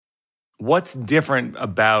what's different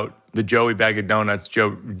about the Joey Bag of Donuts,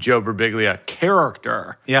 Joe Birbiglia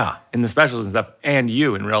character in the specials and stuff, and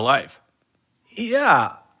you in real life?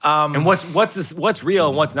 Yeah. And what's real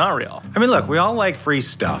and what's not real? I mean, look, we all like free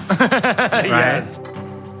stuff. Right? Yes.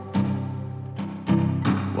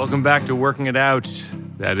 Welcome back to Working It Out.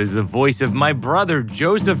 That is the voice of my brother,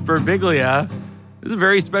 Joseph Birbiglia. This is a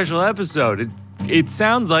very special episode. It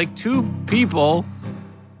sounds like two people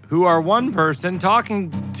who are one person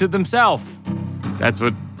talking to themselves. That's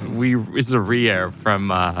what this is a re-air from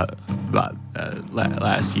last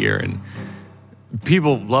year, and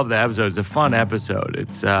people love the episode. It's a fun episode.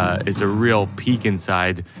 It's a real peek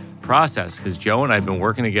inside process because Joe and I have been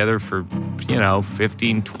working together for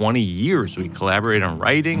 15, 20 years. We collaborate on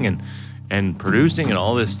writing and producing and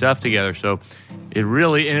all this stuff together. So it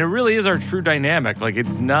really is our true dynamic. Like,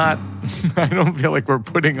 it's not, I don't feel like we're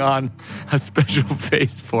putting on a special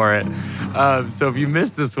face for it. So if you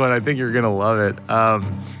missed this one, I think you're going to love it.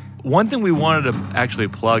 One thing we wanted to actually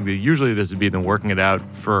plug, that usually this would be the Working It Out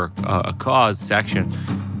for a cause section,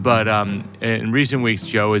 but in recent weeks,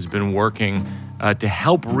 Joe has been working to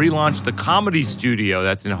help relaunch the Comedy Studio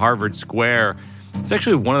that's in Harvard Square. It's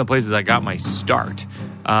actually one of the places I got my start.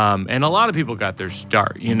 And a lot of people got their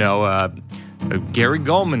start, Gary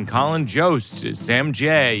Goldman, Colin Jost, Sam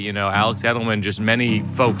Jay, Alex Edelman, just many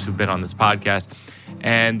folks who've been on this podcast.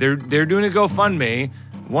 And they're doing a GoFundMe.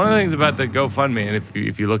 One of the things about the GoFundMe, and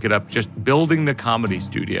if you look it up, just building the Comedy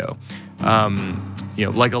Studio.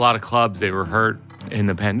 Like a lot of clubs, they were hurt in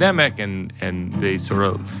the pandemic and they sort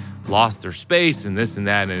of lost their space and this and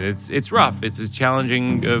that, and it's rough. It's a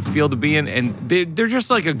challenging field to be in, and they're just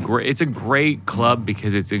like it's a great club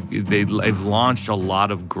because they've launched a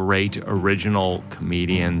lot of great original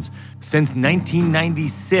comedians since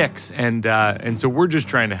 1996, and so we're just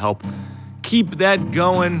trying to help keep that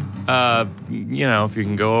going. If you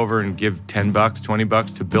can go over and give $10,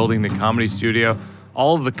 $20 to building the Comedy Studio.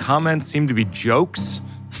 All of the comments seem to be jokes.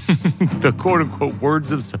 The quote-unquote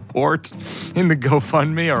words of support in the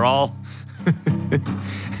GoFundMe are all...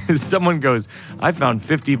 Someone goes, I found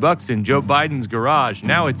 $50 in Joe Biden's garage.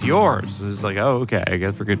 Now it's yours. It's like, oh, okay. I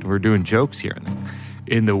guess we're doing jokes here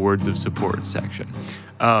in the words of support section.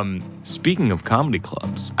 Speaking of comedy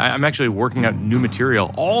clubs, I'm actually working out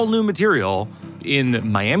all new material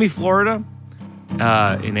in Miami, Florida,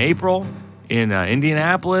 in April, in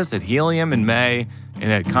Indianapolis, at Helium in May,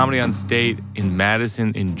 and at Comedy on State in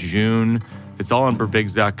Madison in June. It's all on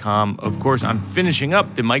Birbiglia.com. Of course, I'm finishing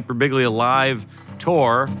up the Mike Birbiglia Live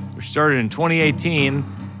tour, which started in 2018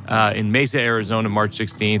 in Mesa, Arizona, March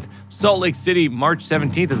 16th. Salt Lake City, March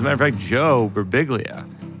 17th. As a matter of fact, Joe Birbiglia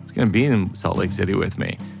is going to be in Salt Lake City with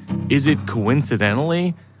me. Is it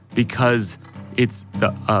coincidentally because it's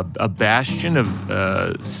a bastion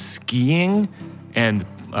of skiing and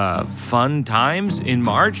fun times in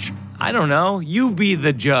March? I don't know. You be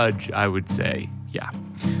the judge, I would say. Yeah.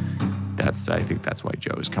 I think that's why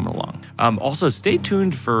Joe is coming along. Also, stay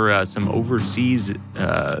tuned for some overseas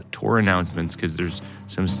tour announcements because there's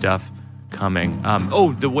some stuff coming.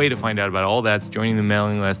 The way to find out about all that's joining the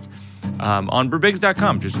mailing list on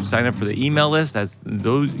Birbiglia.com. Just sign up for the email list.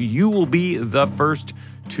 You will be the first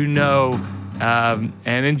to know.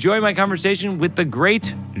 And enjoy my conversation with the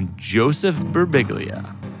great Joseph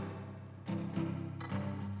Birbiglia.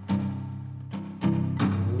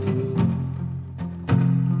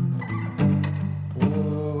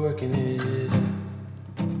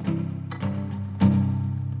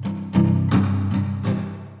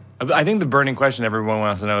 I think the burning question everyone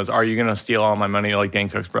wants to know is, are you going to steal all my money like Dane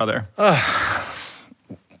Cook's brother?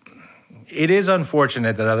 It is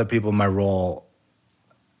unfortunate that other people in my role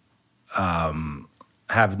have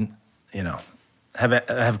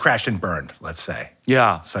crashed and burned, let's say.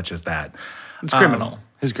 Yeah. Such as that. It's criminal.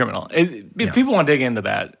 It's criminal. If people want to dig into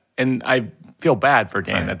that, and I feel bad for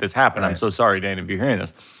Dane that this happened. I'm so sorry, Dane, if you're hearing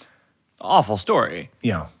this. Awful story.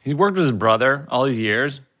 Yeah. He worked with his brother all these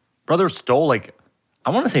years. Brother stole I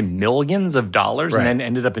want to say millions of dollars and then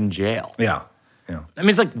ended up in jail. Yeah. Yeah. I mean,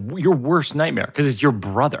 it's like your worst nightmare because it's your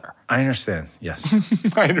brother. I understand. Yes.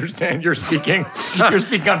 I understand. You're speaking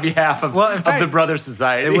on behalf of the Brother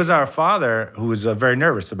Society. It was our father who was very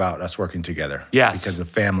nervous about us working together. Yes. Because of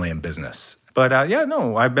family and business. But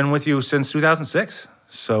I've been with you since 2006.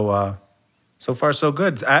 So far so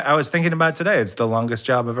good. I was thinking about today. It's the longest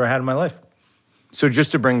job I've ever had in my life. So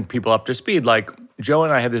just to bring people up to speed, Joe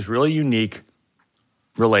and I had this really unique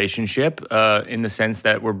relationship in the sense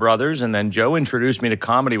that we're brothers, and then Joe introduced me to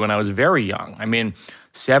comedy when I was very young. I mean,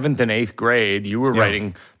 7th and 8th grade, you were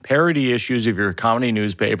writing parody issues of your comedy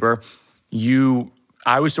newspaper.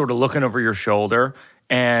 I was sort of looking over your shoulder,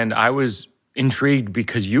 and I was intrigued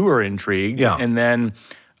because you were intrigued. Yeah. And then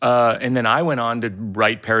I went on to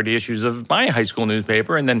write parody issues of my high school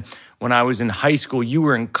newspaper. And then when I was in high school, you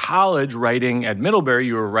were in college writing at Middlebury.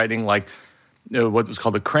 You were writing like what was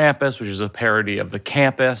called the Krampus, which is a parody of the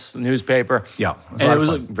campus newspaper. Yeah. It was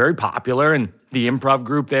like, very popular. And the improv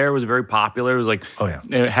group there was very popular. It was like,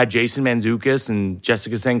 it had Jason Mantzoukas and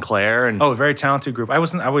Jessica St. Clair. And a very talented group. I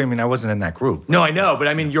wasn't in that group. No, I know. But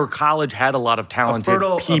I mean, your college had a lot of talented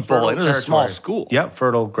people. And it was a small school. Yep,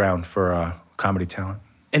 fertile ground for comedy talent.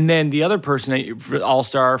 And then the other person,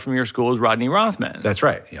 all-star from your school, is Rodney Rothman. That's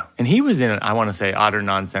right, yeah. And he was in, I want to say, Otter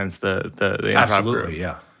Nonsense, the improv Absolutely,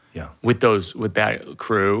 group. yeah. With that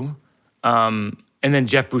crew. And then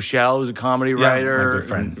Jeff Buchel was a comedy writer. My good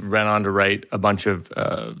friend. And went on to write a bunch of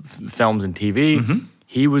films and TV. Mm-hmm.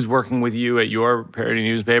 He was working with you at your parody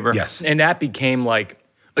newspaper. Yes. And that became like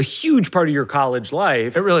a huge part of your college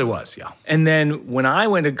life. It really was, yeah. And then when I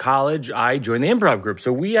went to college, I joined the improv group.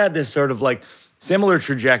 So we had this sort of like similar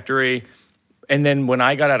trajectory. And then when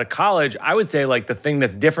I got out of college, I would say like the thing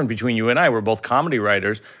that's different between you and I, we're both comedy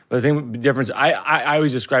writers, but the difference, I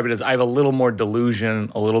always describe it as I have a little more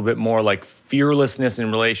delusion, a little bit more like fearlessness in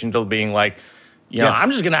relation to being like, you know,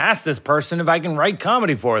 I'm just going to ask this person if I can write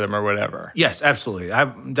comedy for them or whatever. Yes, absolutely.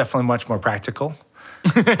 I'm definitely much more practical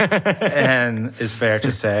and is fair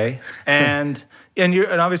to say. And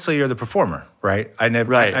obviously you're the performer, right? I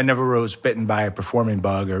never was bitten by a performing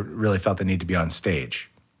bug or really felt the need to be on stage.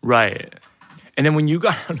 Right. And then when you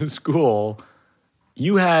got out of school,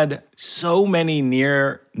 you had so many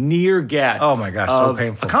near gets. Oh my gosh, so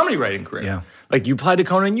painful. A comedy writing career. Yeah. Like you applied to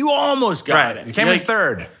Conan, you almost got it. You came in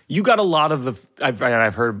third. You got a lot of the.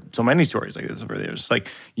 I've heard so many stories like this over the years. Like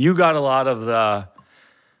you got a lot of the.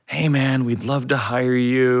 Hey man, we'd love to hire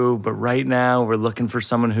you, but right now we're looking for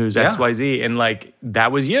someone who's XYZ, and like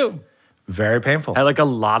that was you. Very painful. I had like a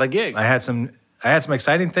lot of gigs. I had some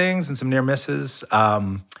exciting things and some near misses.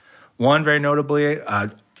 One very notably, it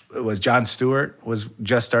was Jon Stewart was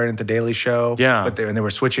just starting the Daily Show. Yeah. But they were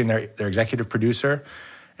switching their executive producer.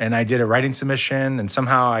 And I did a writing submission, and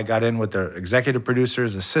somehow I got in with the executive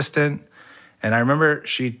producer's assistant. And I remember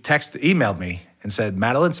she emailed me and said,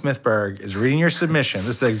 Madeline Smithberg is reading your submission.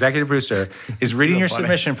 This is the executive producer, is reading your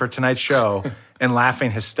submission for tonight's show and laughing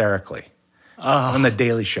hysterically on the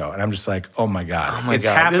Daily Show. And I'm just like, oh my God. It's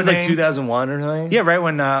happening. This is like 2001 or something? Yeah,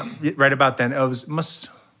 right about then. It was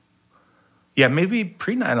maybe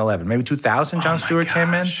pre 9/11, maybe 2000. Jon Stewart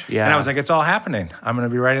came in, and I was like, "It's all happening. I'm going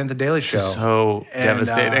to be writing the Daily Show." So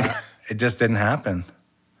devastating. It just didn't happen,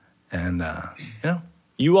 and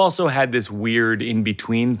you also had this weird in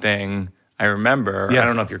between thing. I remember. Yes. I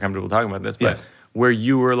don't know if you're comfortable talking about this, but yes. Where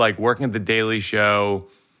you were like working at the Daily Show,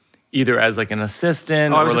 either as like an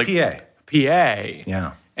assistant I was or like a PA. PA.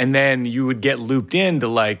 Yeah, and then you would get looped in to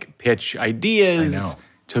like pitch ideas. I know.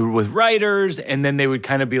 With writers, and then they would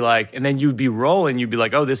kind of be like, and then you'd be rolling, you'd be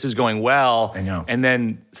like, oh, this is going well. I know. And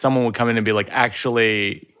then someone would come in and be like,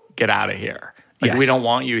 actually, get out of here. Like, we don't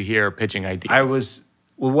want you here pitching ideas.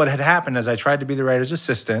 What had happened is I tried to be the writer's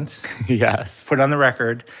assistant. Yes. Put it on the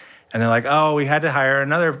record. And they're like, oh, we had to hire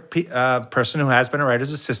another person who has been a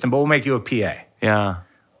writer's assistant, but we'll make you a PA. Yeah.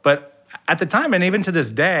 But at the time, and even to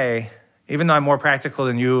this day, even though I'm more practical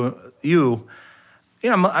than you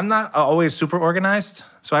know, I'm not always super organized,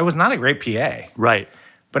 so I was not a great PA. Right.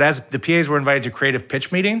 But as the PAs were invited to creative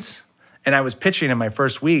pitch meetings, and I was pitching in my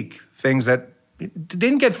first week things that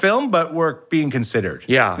didn't get filmed but were being considered.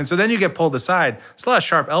 Yeah. And so then you get pulled aside. There's a lot of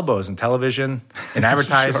sharp elbows in television, in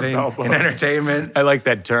advertising, in entertainment. I like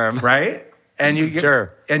that term. Right? And you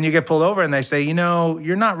get pulled over and they say, you know,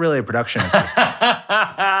 you're not really a production assistant.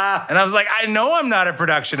 And I was like, I know I'm not a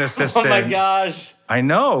production assistant. Oh my gosh. I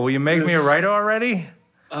know. Will you make me a writer already?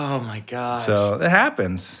 Oh my gosh. So it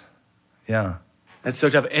happens. Yeah. That's so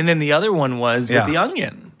tough. And then the other one was with The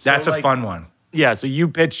Onion. So that's a fun one. Yeah. So you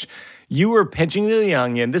were pitching to The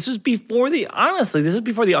Onion. This is before The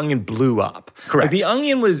Onion blew up. Correct. Like The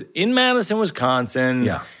Onion was in Madison, Wisconsin.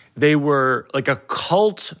 Yeah. They were like a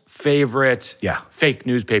cult favorite fake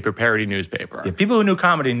newspaper, parody newspaper. Yeah, people who knew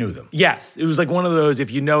comedy knew them. Yes. It was like one of those,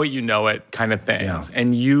 if you know it, you know it kind of things. Yeah.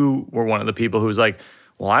 And you were one of the people who was like,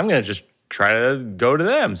 well, I'm going to just try to go to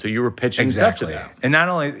them. So you were pitching stuff to them. And not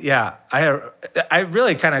only, I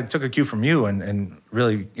really kind of took a cue from you and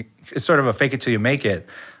really, it's sort of a fake it till you make it.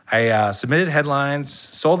 I submitted headlines,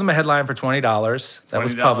 sold them a headline for $20. That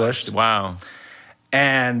was published. Wow.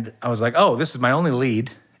 And I was like, oh, this is my only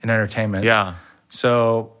lead in entertainment. Yeah.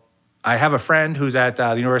 So I have a friend who's at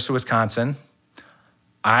the University of Wisconsin.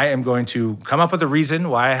 I am going to come up with a reason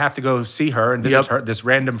why I have to go see her and visit her, this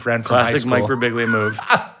random friend from high Classic school. Mike Birbiglia move.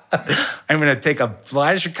 I'm going to take a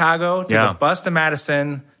flight to Chicago, take a bus to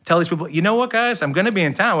Madison, tell these people, you know what, guys? I'm going to be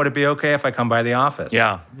in town. Would it be okay if I come by the office?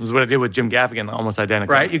 Yeah. It was what I did with Jim Gaffigan, almost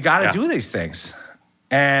identical. Right? You got to do these things.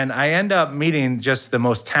 And I end up meeting just the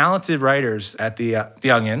most talented writers at the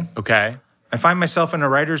Onion. Okay. I find myself in a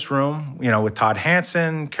writer's room, with Todd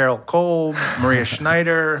Hansen, Carol Kolb, Maria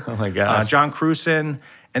Schneider, oh my gosh. John Cruson,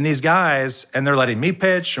 and these guys, and they're letting me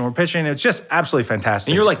pitch, and we're pitching. It's just absolutely fantastic.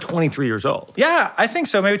 And you're like 23 years old. Yeah, I think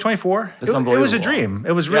so, maybe 24. That's unbelievable. It was a dream.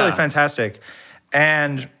 It was really fantastic.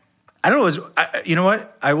 And I don't know, you know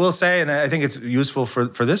what? I will say, and I think it's useful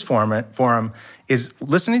for this forum, is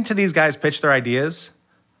listening to these guys pitch their ideas.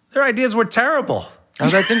 Their ideas were terrible. Oh,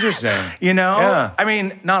 that's interesting. Yeah. I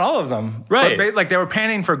mean, not all of them. Right. But they were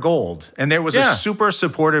panning for gold. And there was a super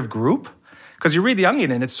supportive group. Because you read The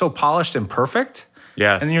Onion and it's so polished and perfect.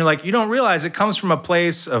 Yes. And you're like, you don't realize it comes from a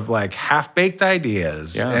place of like half-baked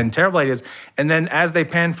ideas and terrible ideas. And then as they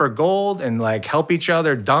pan for gold and like help each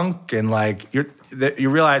other dunk and like you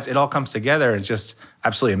realize it all comes together. It's just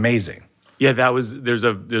absolutely amazing. Yeah, there's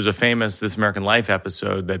a famous This American Life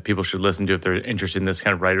episode that people should listen to if they're interested in this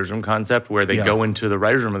kind of writer's room concept, where they go into the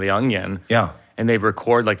writer's room of The Onion, and they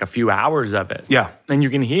record like a few hours of it. Yeah, and you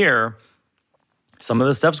can hear some of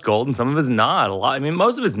the stuff's gold and some of it's not.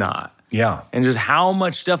 Most of it's not. Yeah, and just how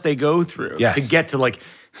much stuff they go through to get to like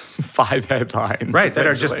 5 headlines, right? That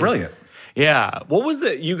are just brilliant. Yeah. What was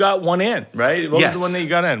you got one in, right? What was the one that you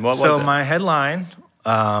got in? What was it? So my headline.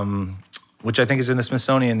 Which I think is in the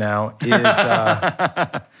Smithsonian now, is,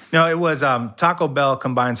 no, it was Taco Bell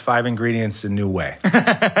combines 5 ingredients in new way.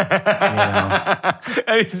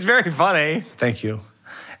 It's very funny. Thank you.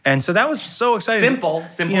 And so that was so exciting. Simple,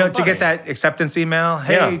 to get that acceptance email.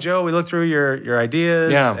 Hey, Joe, we looked through your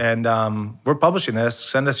ideas, and we're publishing this.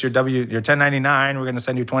 Send us your 1099. We're going to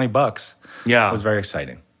send you $20. Yeah. It was very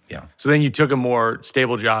exciting. Yeah. So then you took a more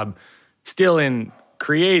stable job, still in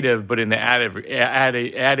creative, but in the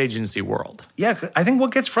ad agency world. Yeah, I think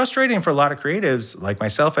what gets frustrating for a lot of creatives, like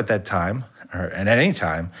myself at that time, and at any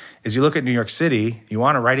time, is you look at New York City, you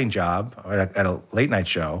want a writing job at a late night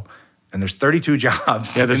show, and there's 32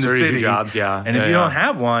 jobs in the city. 32 jobs, And if you don't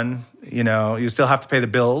have one, you still have to pay the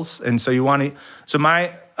bills. And so you want to, so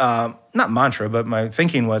my, not mantra, but my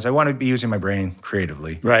thinking was I want to be using my brain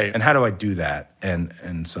creatively. Right. And how do I do that?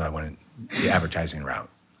 And so I went the advertising route.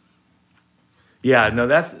 Yeah, no,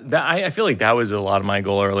 I feel like that was a lot of my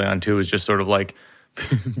goal early on too, was just sort of like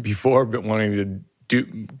before wanting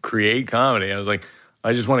to create comedy, I was like,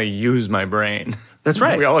 I just want to use my brain. That's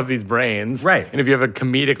right. We all have these brains. Right. And if you have a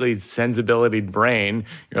comedically sensibility brain,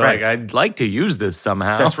 you're like, I'd like to use this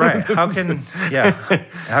somehow. That's right. How can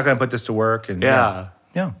I put this to work? And yeah.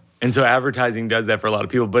 And so advertising does that for a lot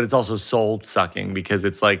of people, but it's also soul-sucking because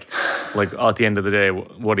it's like at the end of the day,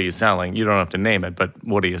 what are you selling? You don't have to name it, but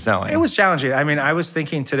what are you selling? It was challenging. I mean, I was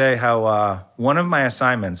thinking today how one of my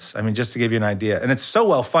assignments, just to give you an idea, and it's so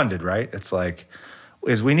well-funded, right? It's like,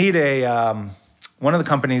 is we need one of the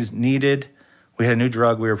companies we had a new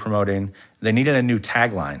drug we were promoting, they needed a new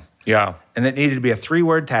tagline. Yeah. And it needed to be a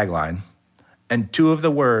 3-word tagline. And 2 of the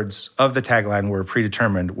words of the tagline were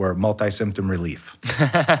predetermined, were multi-symptom relief.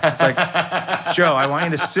 It's like, Joe, I want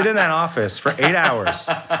you to sit in that office for 8 hours.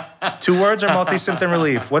 2 words are multi-symptom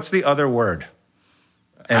relief. What's the other word?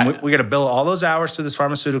 And we got to bill all those hours to this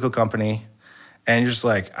pharmaceutical company. And you're just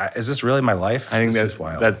like, is this really my life? I think this is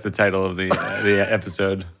wild. That's the title of the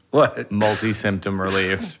episode. What? Multi-symptom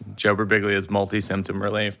relief. Joe Birbiglia's multi-symptom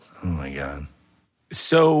relief. Oh, my God.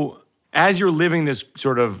 So as you're living this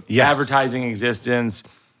sort of advertising existence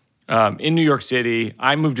in New York City,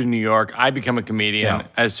 I moved to New York. I become a comedian. Yeah.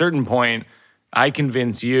 At a certain point, I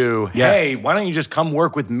convince you, hey, why don't you just come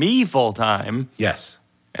work with me full time? Yes.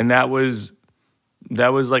 And that was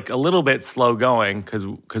like a little bit slow going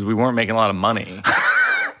because we weren't making a lot of money.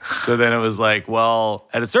 So then it was like, well,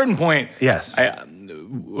 at a certain point,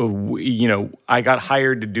 I got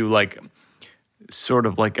hired to do like sort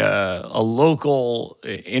of like a local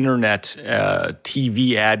internet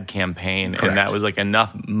TV ad campaign. Correct. And that was like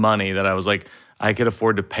enough money that I was like, I could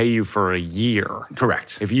afford to pay you for a year.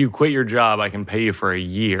 Correct. If you quit your job, I can pay you for a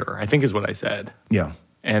year, I think is what I said. Yeah.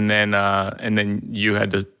 And then you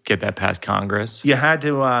had to get that past Congress. You had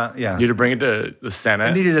to, You had to bring it to the Senate.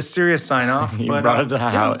 I needed a serious sign-off. You brought it to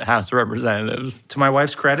House of Representatives. To my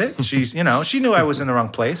wife's credit, she knew I was in the wrong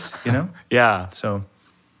place, Yeah. So,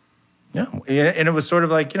 yeah. And it was sort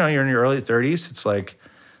of like, you're in your early 30s. It's like,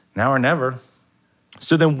 now or never.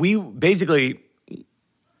 So then we basically,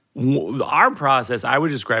 our process, I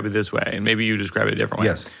would describe it this way, and maybe you describe it a different way.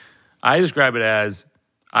 Yes. I describe it as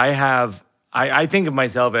I think of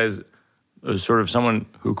myself as sort of someone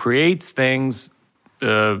who creates things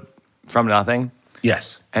from nothing.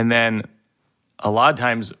 Yes. And then a lot of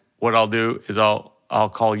times what I'll do is I'll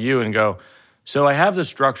call you and go, so I have the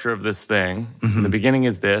structure of this thing. Mm-hmm. And the beginning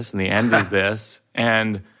is this, and the end is this.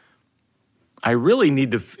 And I really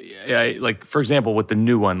need to, like, for example, with the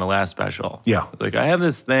new one, the last special. Yeah. Like, I have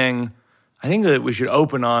this thing. I think that we should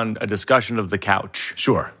open on a discussion of the couch.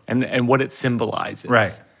 Sure. And what it symbolizes.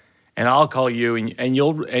 Right. And I'll call you, and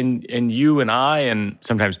you'll and you and I, and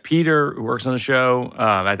sometimes Peter, who works on the show,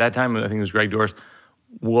 at that time I think it was Greg Doris,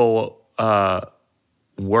 will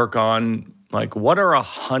work on, like, what are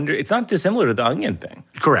 100? It's not dissimilar to the Onion thing.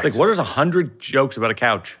 Correct. It's like, what is 100 jokes about a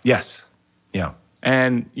couch? Yes. Yeah.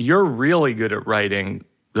 And you're really good at writing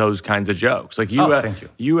those kinds of jokes. Like thank you.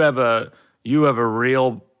 You have a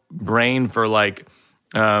real brain for, like.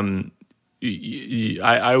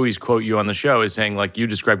 I always quote you on the show as saying, like, you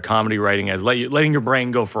describe comedy writing as letting your brain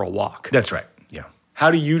go for a walk. That's right. Yeah. How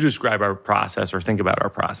do you describe our process or think about our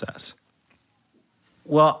process?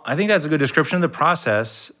 Well, I think that's a good description of the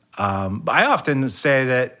process. I often say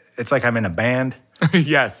that it's like I'm in a band.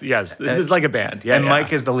 Yes. This is like a band. Yeah. And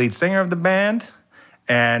Mike is the lead singer of the band,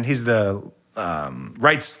 and he's the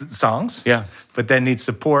writes songs. Yeah. But then needs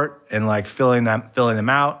support and, like, filling them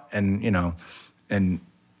out, and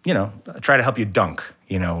try to help you dunk,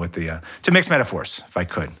 with the to mix metaphors if I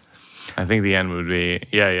could. I think the end would be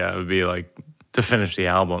it would be like to finish the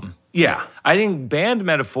album. Yeah. I think band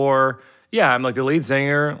metaphor. Yeah, I'm like the lead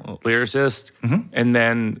singer, lyricist, and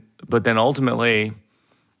then ultimately,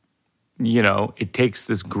 it takes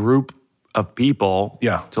this group of people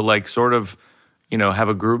to, like, sort of, have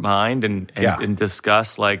a group mind and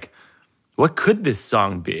discuss, like, what could this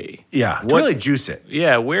song be? Yeah, to really juice it.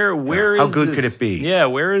 Yeah, where how is good this, could it be? Yeah,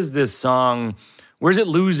 where is this song? Where's it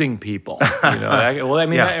losing people? Or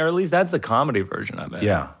at least that's the comedy version of it.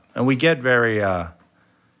 Yeah, and we get very,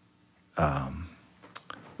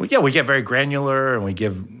 we get very granular, and we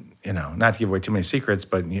give, not to give away too many secrets,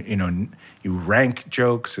 but you rank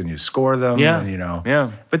jokes and you score them. Yeah,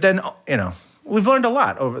 and, But then we've learned a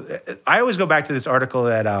lot over. I always go back to this article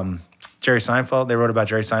that Jerry Seinfeld. They wrote about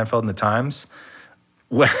Jerry Seinfeld in the Times,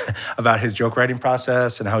 about his joke writing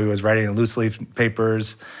process and how he was writing in loose leaf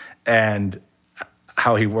papers, and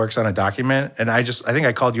how he works on a document. And I think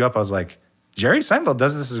I called you up. I was like, Jerry Seinfeld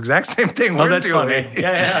does this exact same thing we're that's doing. Funny.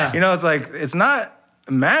 Yeah. It's like, it's not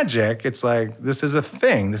magic. It's like, this is a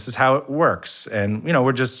thing. This is how it works. And,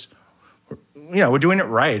 we're doing it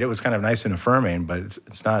right. It was kind of nice and affirming, but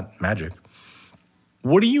it's not magic.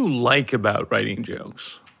 What do you like about writing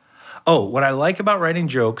jokes? Oh, what I like about writing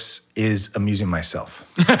jokes is amusing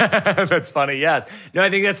myself. That's funny, yes. No, I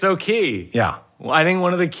think that's so key. Yeah. Well, I think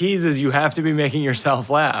one of the keys is you have to be making yourself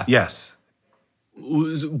laugh. Yes.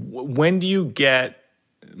 When do you get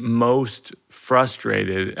most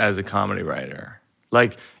frustrated as a comedy writer?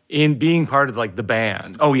 Like, in being part of, like, the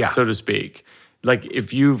band, so to speak. Like,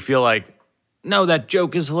 if you feel like, no, that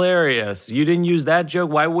joke is hilarious. You didn't use that joke.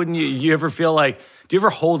 Why wouldn't you? You ever feel like, do you ever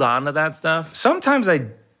hold on to that stuff? Sometimes I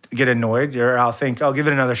get annoyed, or I'll think, I'll give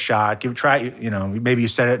it another shot. Maybe you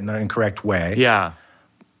said it in the incorrect way. Yeah.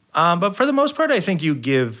 But for the most part, I think you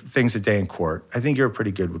give things a day in court. I think you're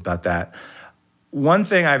pretty good about that. One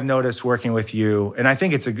thing I've noticed working with you, and I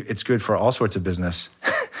think it's good for all sorts of business,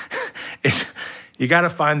 is you got to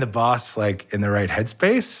find the boss, like, in the right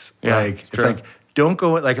headspace. Yeah, like, it's like, don't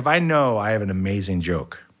go, like, if I know I have an amazing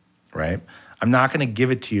joke, right? I'm not going to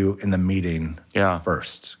give it to you in the meeting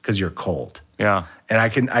first, because you're cold. Yeah. And I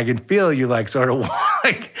can feel you, like, sort of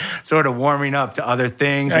warming up to other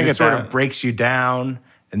things, and it sort of breaks you down,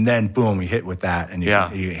 and then boom, you hit with that, and you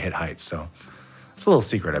hit heights. So it's a little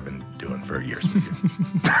secret I've been doing for years with you.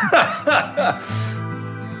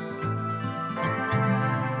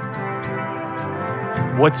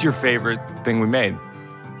 What's your favorite thing we made?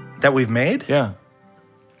 That we've made? Yeah.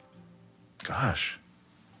 Gosh.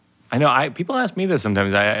 I know. People ask me this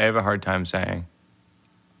sometimes. I have a hard time saying.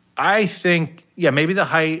 I think, maybe the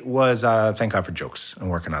height was Thank God for Jokes and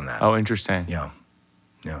working on that. Oh, interesting. Yeah.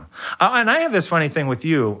 And I have this funny thing with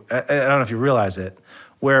you. I don't know if you realize it,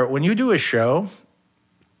 where when you do a show,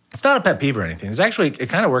 it's not a pet peeve or anything. It's actually, it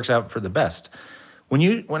kind of works out for the best.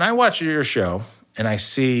 When I watch your show and I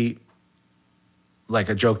see, like,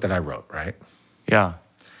 a joke that I wrote, right? Yeah.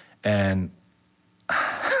 And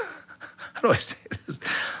how do I say this?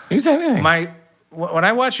 You say anything. When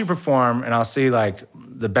I watch you perform, and I'll see, like,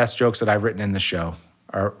 the best jokes that I've written in the show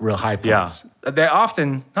are real high points. Yeah. They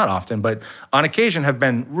often, not often, but on occasion have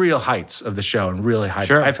been real heights of the show and really high.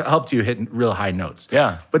 Sure. I've helped you hit real high notes.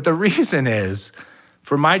 Yeah. But the reason is,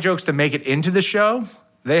 for my jokes to make it into the show,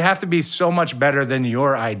 they have to be so much better than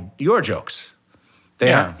your jokes.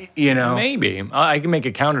 You know, maybe I can make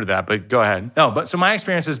a counter to that, but go ahead. No, but so my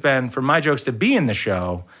experience has been for my jokes to be in the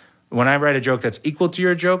show. When I write a joke that's equal to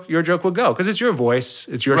your joke will go because it's your voice,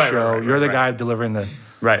 it's your show. You're the guy delivering the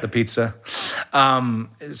pizza. So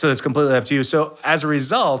it's completely up to you. So as a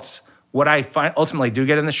result, what I ultimately do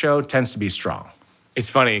get in the show tends to be strong. It's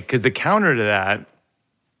funny because the counter to that,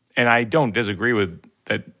 and I don't disagree with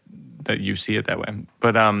that you see it that way,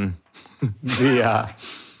 but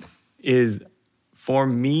is for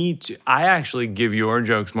me I actually give your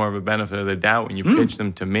jokes more of a benefit of the doubt when you pitch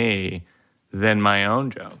them to me than my own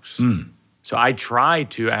jokes. So I try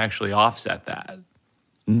to actually offset that,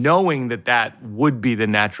 knowing that would be the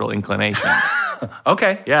natural inclination.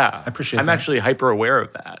 Okay. Yeah. I appreciate I'm that. actually hyper aware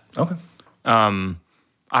of that. Okay.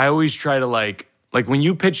 I always try to like when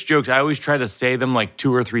you pitch jokes, I always try to say them like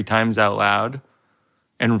 2 or 3 times out loud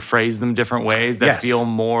and phrase them different ways that feel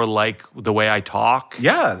more like the way I talk.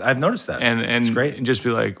 Yeah, I've noticed that. And it's great. And just be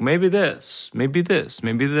like, maybe this, maybe this,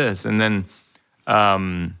 maybe this. And then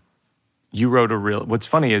you wrote what's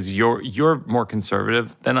funny is you're more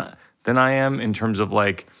conservative than I am in terms of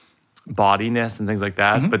like bodiness and things like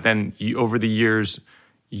that. But then over the years,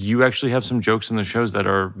 you actually have some jokes in the shows that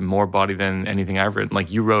are more body than anything I've written.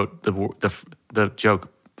 Like you wrote the joke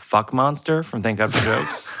 "fuck monster" from Thank God for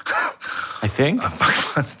Jokes. I think a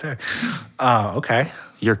fuck monster. Oh, okay.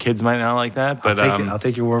 Your kids might not like that, but I'll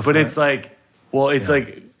take your word for it. But it's like, well, it's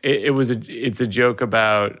like it's a joke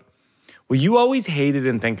about. Well, you always hated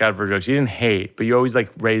in Thank God for Jokes. You didn't hate, but you always like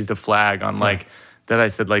raised a flag on like that. I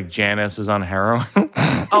said like Janice is on heroin.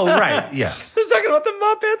 Oh, right. Yes. They're talking about the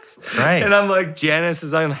Muppets. Right. And I'm like, Janice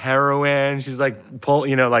is on heroin. She's like,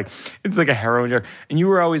 like it's like a heroin joke. And you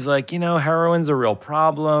were always like, heroin's a real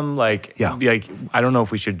problem. Like, I don't know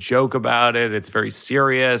if we should joke about it. It's very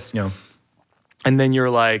serious. Yeah. And then you're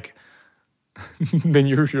like, then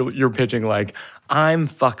you're pitching like, I'm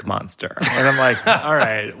fuck monster. And I'm like, all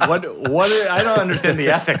right, what I don't understand the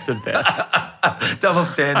ethics of this. Double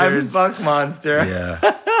standards. I'm fuck monster. Yeah,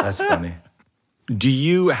 that's funny.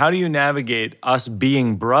 How do you navigate us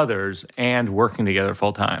being brothers and working together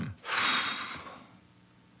full time?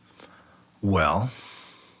 Well,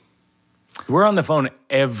 we're on the phone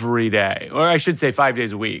every day, or I should say 5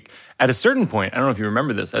 days a week. At a certain point, I don't know if you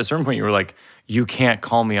remember this, at a certain point you were like, you can't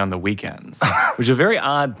call me on the weekends, which is a very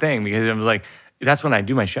odd thing because I was like, that's when I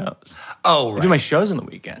do my shows. Oh, right. I do my shows on the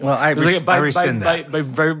weekend. Well, I rescind that. By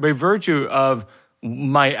virtue of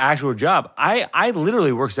my actual job, I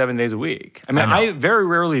literally work 7 days a week. I mean, I very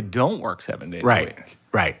rarely don't work 7 days a week.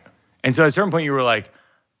 Right. And so at a certain point you were like,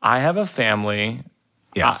 I have a family.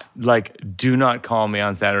 Yes. Do not call me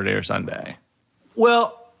on Saturday or Sunday.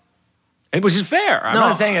 Well, which is fair. I'm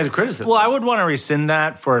not saying it as a criticism. Well, I would want to rescind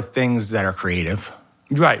that for things that are creative.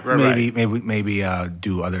 Right. Maybe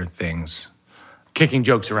do other things. Kicking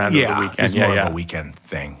jokes around over the weekend. It's more of a weekend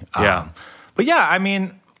thing. Yeah. But yeah, I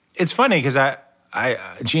mean, it's funny because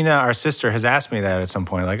Gina, our sister, has asked me that at some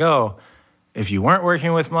point. Like, oh, if you weren't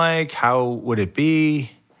working with Mike, how would it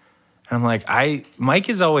be? And I'm like, Mike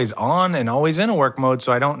is always on and always in a work mode,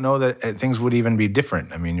 so I don't know that things would even be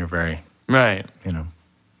different. I mean, you're very... Right. Yeah,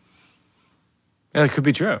 it could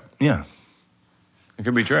be true. Yeah. It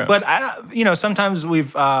could be true. But, sometimes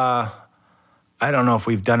we've... I don't know if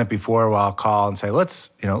we've done it before where I'll call and say, let's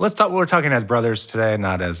talk. We're talking as brothers today,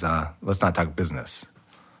 not as, let's not talk business.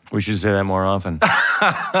 We should say that more often.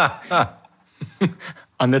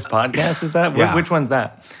 On this podcast, is that? Yeah. Which one's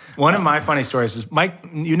that? One of my funny stories is, Mike,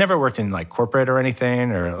 you never worked in like corporate or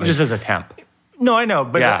anything? Or like, just as a temp. No, I know.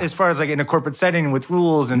 But as far as like in a corporate setting with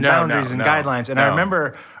rules and boundaries and guidelines. And I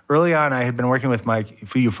remember early on, I had been working with Mike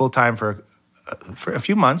for you full time for a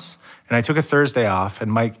few months. And I took a Thursday off.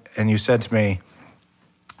 And you said to me,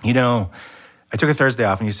 I took a Thursday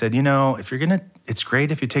off and you said, if you're going to, it's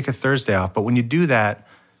great if you take a Thursday off, but when you do that,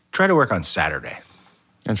 try to work on Saturday.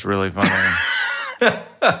 That's really funny.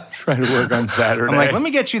 Try to work on Saturday. I'm like, let me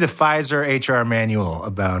get you the Pfizer HR manual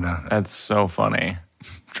about... That's so funny.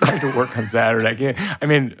 Try to work on Saturday. I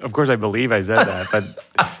mean, of course I believe I said that, but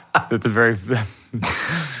that's a very...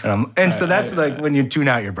 and so that's like when you tune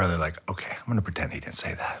out your brother, like, okay, I'm going to pretend he didn't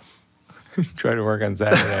say that. Try to work on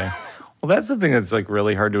Saturday. Well, that's the thing that's like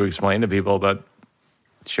really hard to explain to people about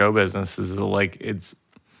show business is like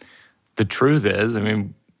the truth is, I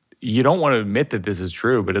mean, you don't want to admit that this is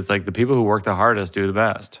true, but it's like the people who work the hardest do the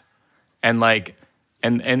best. And like,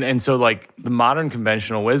 and so like the modern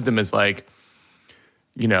conventional wisdom is like,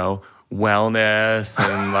 wellness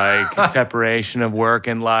and like separation of work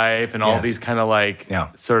and life and all these kind of like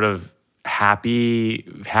sort of happy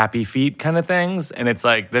feet kind of things. And it's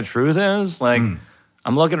like, the truth is like,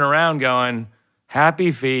 I'm looking around going,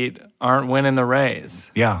 happy feet aren't winning the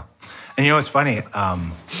race. Yeah. And you know what's funny?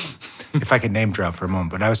 If I could name drop for a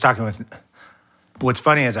moment, but what's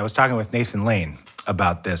funny is I was talking with Nathan Lane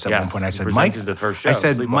about this at one point. I said,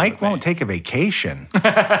 Mike, Mike won't take a vacation.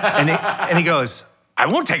 and he goes, I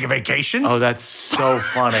won't take a vacation. Oh, that's so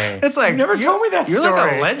funny. It's like, you never told me that story. You're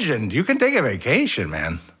like a legend. You can take a vacation,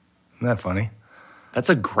 man. Isn't that funny? That's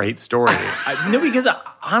a great story. Because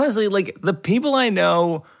honestly, like the people I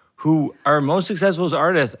know who are most successful as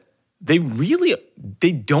artists, they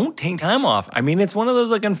don't take time off. I mean, it's one of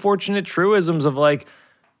those like unfortunate truisms of like,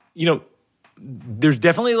 there's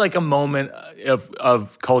definitely like a moment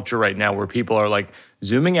of culture right now where people are like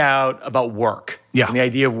zooming out about work. Yeah. And the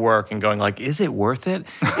idea of work and going like, is it worth it?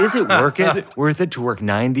 Is it worth it to work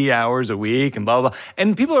 90 hours a week and blah, blah, blah.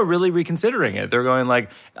 And people are really reconsidering it. They're going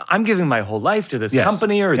like, I'm giving my whole life to this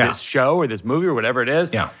company or this show or this movie or whatever it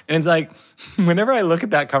is. Yeah. And it's like, whenever I look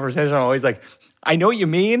at that conversation, I'm always like, I know what you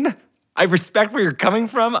mean. I respect where you're coming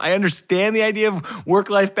from. I understand the idea of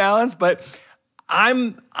work-life balance, but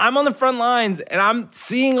I'm on the front lines and I'm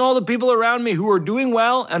seeing all the people around me who are doing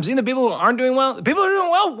well. I'm seeing the people who aren't doing well. The people who are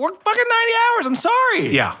doing well work fucking 90 hours. I'm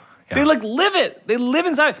sorry. Yeah. They like live it. They live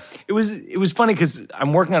inside. It was funny because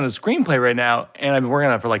I'm working on a screenplay right now and I've been working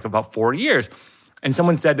on it for like about 4 years. And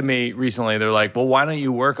someone said to me recently, they're like, well, why don't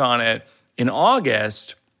you work on it in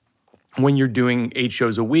August when you're doing 8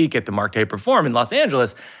 shows a week at the Mark Taper Forum in Los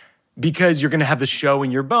Angeles? Because you're going to have the show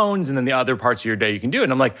in your bones and then the other parts of your day you can do it.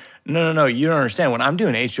 And I'm like, no, you don't understand. When I'm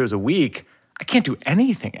doing 8 shows a week, I can't do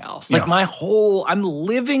anything else. Like I'm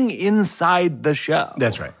living inside the show.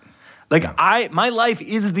 That's right. Like my life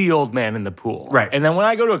is the old man in the pool. Right. And then when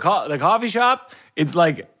I go to the coffee shop, it's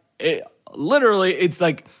like, it's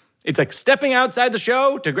like stepping outside the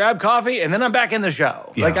show to grab coffee and then I'm back in the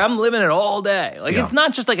show. Yeah. Like I'm living it all day. Like it's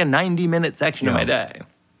not just like a 90-minute section of my day.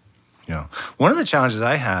 One of the challenges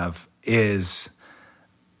I have is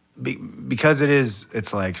because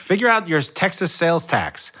it's like figure out your Texas sales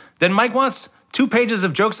tax. Then Mike wants 2 pages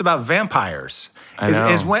of jokes about vampires. I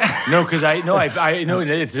know. Because I know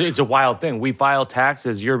it's a wild thing. We file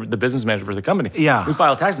taxes. You're the business manager for the company. Yeah, we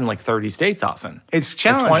file taxes in like 30 states often. It's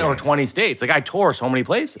challenging. Or 20 states. Like I tour so many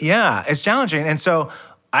places. Yeah, it's challenging. And so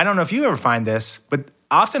I don't know if you ever find this, but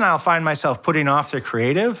often I'll find myself putting off the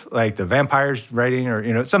creative, like the vampires writing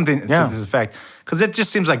or something to this effect, because it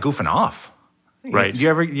just seems like goofing off. Right. Do you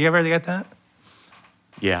ever get that?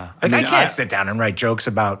 Yeah. I can't sit down and write jokes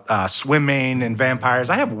about swimming and vampires.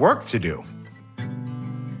 I have work to do.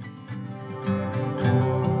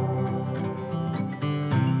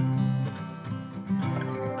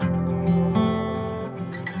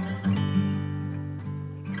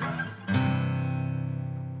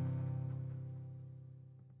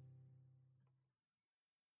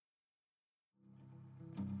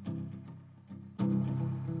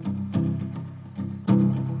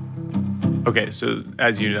 Okay, so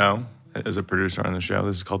as you know, as a producer on the show,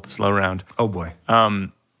 this is called the Slow Round. Oh, boy.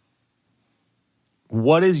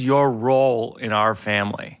 What is your role in our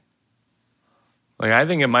family? Like, I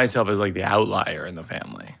think of myself as like the outlier in the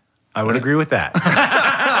family. I would agree with that.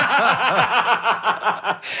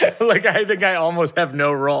 Like, I think I almost have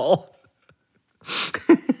no role.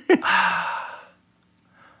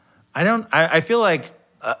 I feel like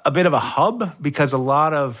a bit of a hub because a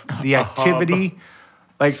lot of the activity...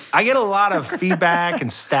 Like, I get a lot of feedback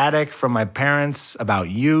and static from my parents about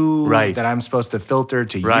you that I'm supposed to filter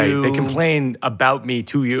to you. They complain about me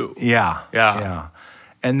to you. Yeah.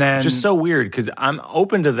 And then... It's just so weird because I'm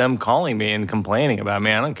open to them calling me and complaining about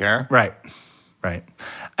me. I don't care. Right.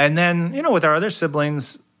 And then, with our other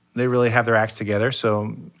siblings, they really have their acts together.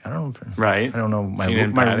 So, I don't know. Right. I don't know.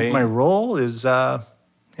 My role is, Well,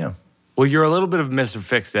 you're a little bit of Mr.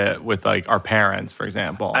 Fix-It with, like, our parents, for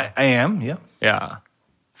example. I am, yeah. Yeah.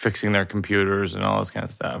 Fixing their computers and all this kind of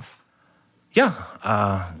stuff. Yeah.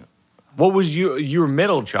 What was your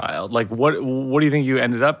middle child? Like, what do you think you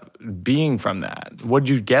ended up being from that? What did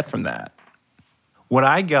you get from that? What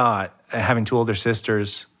I got, having 2 older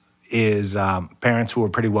sisters, is parents who were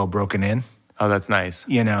pretty well broken in. Oh, that's nice.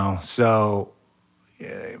 So,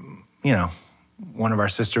 one of our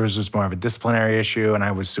sisters was more of a disciplinary issue, and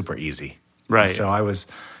I was super easy. Right. And so I was,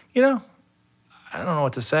 I don't know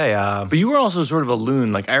what to say. But you were also sort of a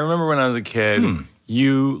loon. Like, I remember when I was a kid,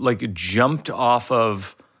 you, like, jumped off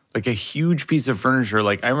of, like, a huge piece of furniture.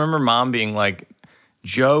 Like, I remember Mom being like,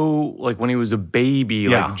 Joe, like, when he was a baby,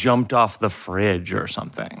 like, jumped off the fridge or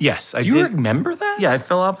something. Yes, I did. Do you remember that? Yeah, I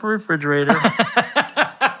fell off a refrigerator,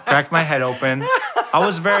 cracked my head open. I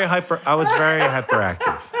was very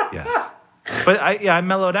hyperactive, yes. But I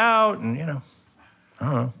mellowed out and, I don't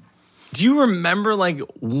know. Do you remember like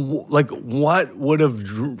what would have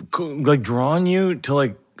drawn you to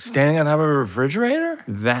like standing on top of a refrigerator?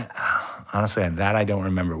 That honestly, that I don't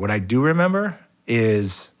remember. What I do remember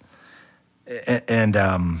is, and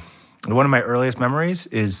one of my earliest memories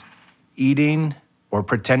is eating or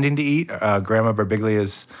pretending to eat Grandma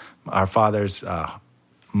Birbiglia's, our father's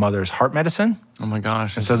mother's heart medicine. Oh my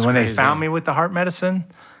gosh! And so when they found me with the heart medicine,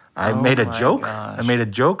 I made a joke. Gosh. I made a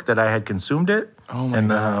joke that I had consumed it. Oh my and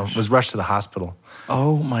gosh. Was rushed to the hospital.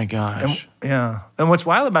 Oh my gosh! And what's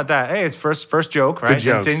wild about that? Hey, it's first joke, right? Good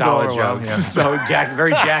joke, didn't solid go over well. joke. Yeah. So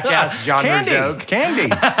very jackass genre joke. Candy.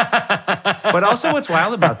 But also, what's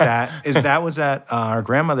wild about that is that was at our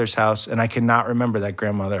grandmother's house, and I cannot remember that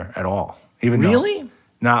grandmother at all. Really?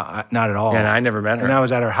 Not at all. Yeah, I never met her. And I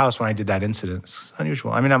was at her house when I did that incident. It's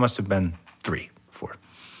unusual. I mean, I must have been 3, 4.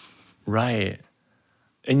 Right.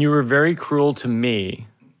 And you were very cruel to me.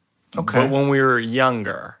 Okay. But when we were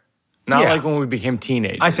younger. Not Yeah. like when we became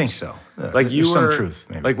teenagers. I think so. Like There's you were, some truth,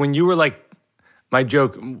 maybe. Like when you were like, my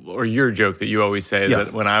joke, or your joke that you always say is Yeah.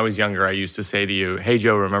 that when I was younger, I used to say to you, hey,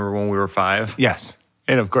 Joe, remember when we were 5? Yes.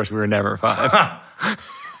 And of course, we were never 5.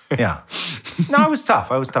 Yeah. No, I was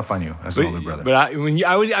tough. I was tough on you as an older brother. But I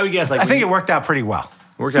would guess like I think it worked out pretty well.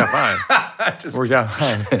 worked out fine. Worked out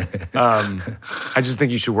fine. I just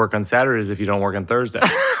think you should work on Saturdays if you don't work on Thursday.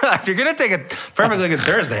 If you're going to take a perfectly good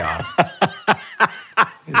Thursday off.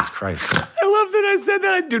 Jesus Christ. I love that I said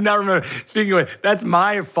that. I do not remember. Speaking of, that's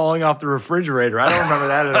my falling off the refrigerator. I don't remember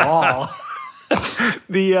that at all.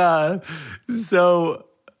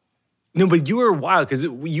 No, but you were wild because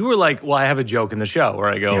you were like, well, I have a joke in the show where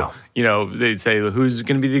I go, they'd say, who's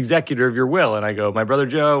going to be the executor of your will? And I go, my brother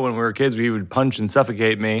Joe, when we were kids, he would punch and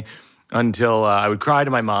suffocate me until I would cry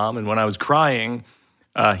to my mom. And when I was crying,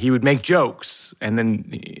 he would make jokes. And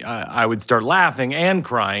then I would start laughing and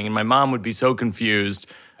crying. And my mom would be so confused.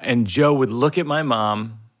 And Joe would look at my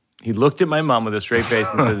mom. He looked at my mom with a straight face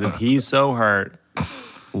and said, if he's so hurt,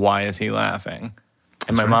 why is he laughing?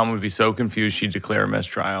 And my mom would be so confused, she'd declare a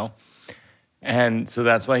mistrial. And so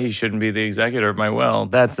that's why he shouldn't be the executor of my will.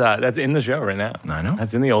 That's in the show right now. I know.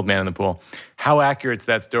 That's in the Old Man in the Pool. How accurat's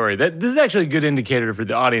that story? This is actually a good indicator for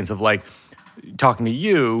the audience of like talking to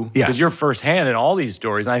you because you're firsthand in all these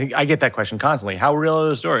stories. And I think I get that question constantly. How real are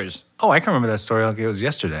those stories? Oh, I can remember that story like it was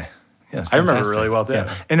yesterday. Yeah, I remember it really well too.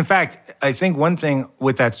 Yeah. And in fact, I think one thing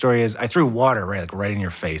with that story is I threw water right in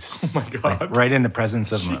your face. Oh my God. Like, right in the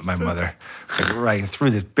presence of my mother. Like, right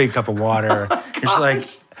through this big cup of water. You're just like,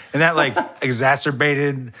 and that like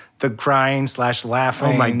exacerbated the crying / laughing.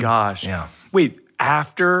 Oh my gosh. Yeah. Wait,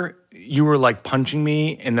 after you were like punching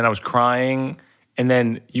me and then I was crying and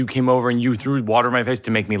then you came over and you threw water in my face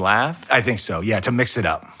to make me laugh? I think so. Yeah, to mix it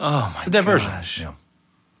up. Oh my gosh. It's a diversion.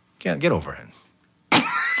 Yeah. Get over it.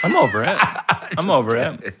 I'm over it. I'm over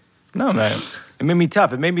it. No, man. It made me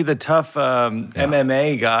tough. It made me the tough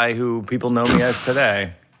MMA guy who people know me as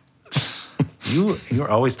today. You're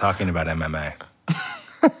always talking about MMA.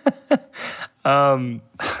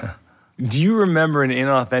 Do you remember an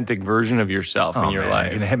inauthentic version of yourself in your life?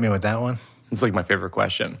 You're gonna hit me with that one? It's like my favorite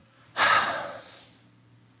question.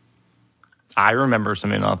 I remember some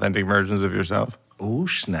inauthentic versions of yourself. Ooh,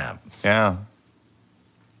 snap. Yeah.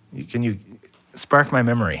 Can you spark my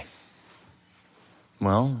memory?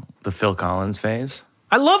 Well, the Phil Collins phase.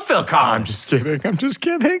 I love Phil Collins. I'm just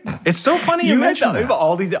kidding. It's so funny you mentioned have that.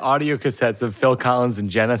 all these audio cassettes of Phil Collins and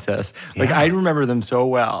Genesis. Like, Yeah. I remember them so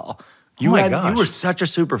well. You gosh. You were such a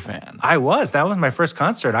super fan. I was. That was my first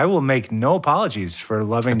concert. I will make no apologies for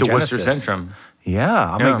loving The Genesis. Worcester Centrum.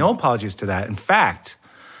 Yeah, I'll make no apologies to that. In fact,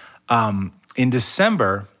 in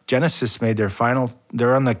December, Genesis made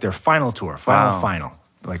they're on like their final tour, final.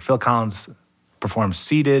 Like Phil Collins performed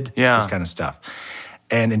seated, this kind of stuff.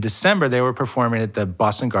 And in December, they were performing at the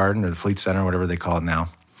Boston Garden or the Fleet Center, whatever they call it now.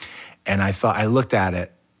 And I looked at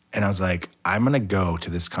it and I was like, I'm going to go to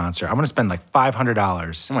this concert. I'm going to spend like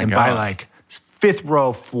 $500 and buy like 5th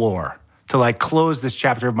row floor to like close this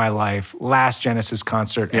chapter of my life, last Genesis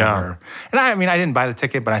concert ever. And I didn't buy the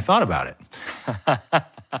ticket, but I thought about it.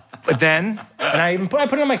 But then, and I put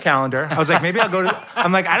it on my calendar. I was like, maybe I'll go to.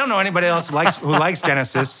 I'm like, I don't know anybody else who likes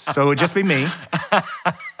Genesis, so it would just be me.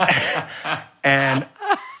 And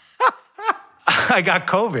I got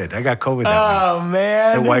COVID. That week. Oh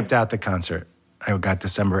man! It wiped out the concert. I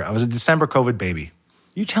was a December COVID baby.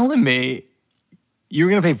 You telling me you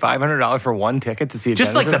were going to pay $500 for one ticket to see a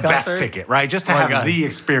just Genesis like the concert? best ticket, right? Just to have the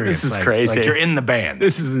experience. This is crazy. Like you're in the band.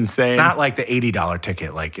 This is insane. Not like the $80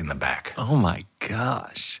 ticket, like in the back. Oh my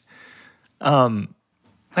gosh! I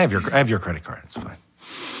have your credit card. It's fine.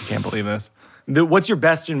 I can't believe this. What's your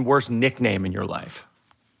best and worst nickname in your life?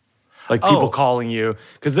 Like people calling you,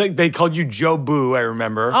 because they called you Joe Boo, I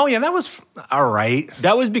remember. Oh, yeah, that was all right.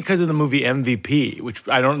 That was because of the movie MVP, which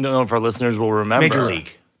I don't know if our listeners will remember. Major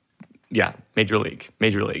League. Yeah, Major League.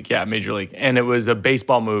 Yeah, Major League. And it was a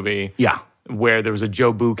baseball movie. Yeah. Where there was a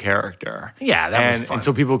Joe Boo character. Yeah, that was fun. And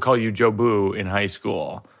so people would call you Joe Boo in high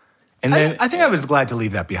school. And then I think I was glad to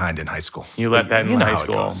leave that behind in high school. You let that in high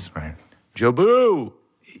school. Goes, right? Joe Boo.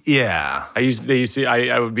 Yeah.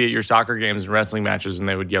 I would be at your soccer games and wrestling matches, and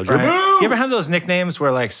they would yell, Joe Boo! You ever have those nicknames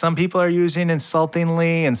where, like, some people are using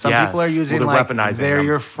insultingly and some people are using, they're like, weaponizing they're them.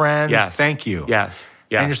 your friends? Yes. Thank you. Yes.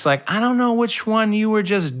 And you're just like, I don't know which one you were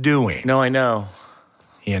just doing. No, I know.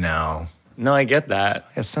 You know. No, I get that.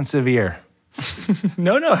 A sensitive ear.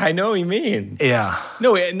 No, I know what you mean. Yeah.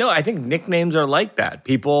 No, I think nicknames are like that.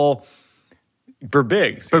 People...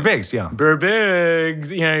 Birbiggs, yeah. Birbiggs.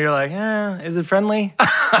 You know, you're like, is it friendly?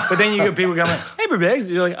 But then you get people going, hey, Birbiggs.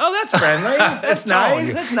 You're like, oh, that's friendly. That's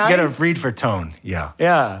nice. That's nice. You got to read for tone. Yeah.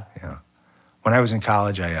 Yeah. When I was in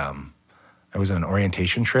college, I was on an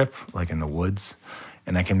orientation trip, like in the woods,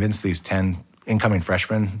 and I convinced these 10 incoming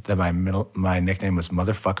freshmen that my nickname was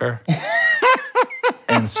Motherfucker.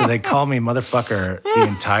 And so they called me Motherfucker the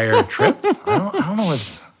entire trip. I don't know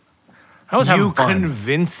what's... I was having fun. You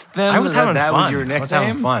convinced them I was having that fun. was your nickname? I was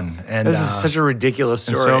having fun. And this is such a ridiculous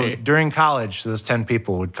story. And so during college, those 10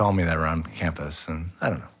 people would call me that around campus, and I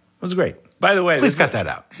don't know. It was great. By the way, please cut that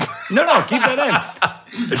out. No, keep that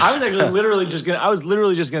in. I was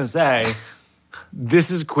literally just gonna say, this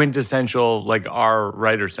is quintessential, like our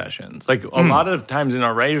writer sessions. Like a lot of times in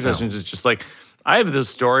our writer sessions, it's just like, I have this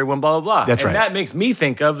story when blah, blah, blah. That's right. And that makes me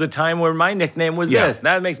think of the time where my nickname was this.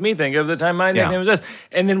 That makes me think of the time my nickname was this.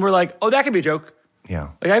 And then we're like, oh, that could be a joke. Yeah.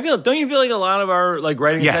 Like don't you feel like a lot of our like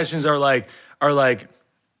writing sessions are like,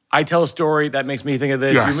 I tell a story that makes me think of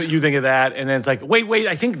this, you think of that, and then it's like, wait,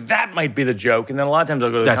 I think that might be the joke. And then a lot of times I'll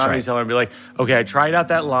go to the comedy cellar and be like, okay, I tried out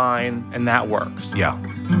that line and that works. Yeah.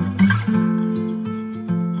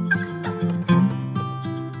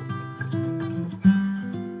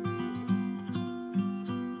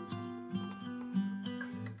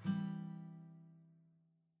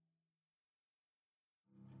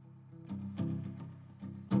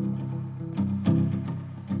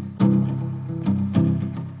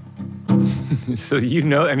 So you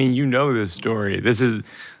know this story. This is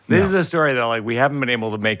a story that like we haven't been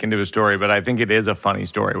able to make into a story, but I think it is a funny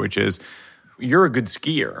story, which is you're a good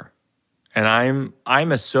skier, and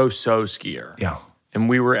I'm a so-so skier. Yeah. And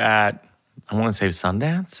we were at, I want to say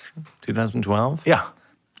Sundance, 2012. Yeah.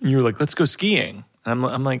 And you were like, let's go skiing. And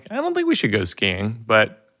I'm like, I don't think we should go skiing,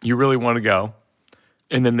 but you really want to go.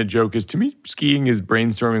 And then the joke is, to me, skiing is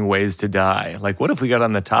brainstorming ways to die. Like, what if we got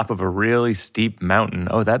on the top of a really steep mountain?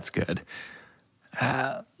 Oh, that's good.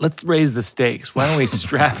 Let's raise the stakes. Why don't we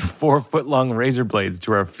strap 4-foot-long razor blades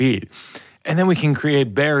to our feet? And then we can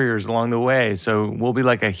create barriers along the way, so we'll be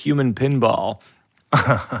like a human pinball.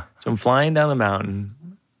 So I'm flying down the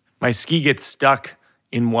mountain. My ski gets stuck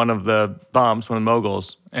in one of the bumps, one of the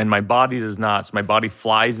moguls, and my body does not. So my body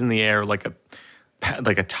flies in the air like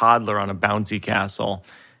a toddler on a bouncy castle.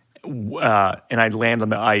 And I land on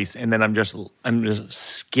the ice, and then I'm just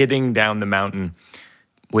skidding down the mountain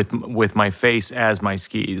with my face as my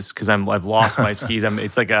skis, because I've lost my skis.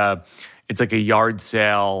 It's like a yard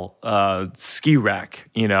sale ski wreck.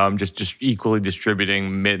 You know, I'm just equally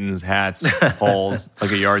distributing mittens, hats, poles,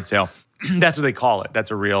 like a yard sale. That's what they call it.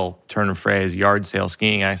 That's a real turn of phrase, yard sale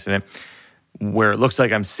skiing accident, where it looks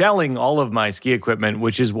like I'm selling all of my ski equipment,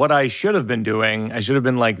 which is what I should have been doing. I should have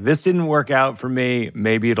been like, this didn't work out for me.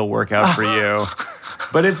 Maybe it'll work out for you.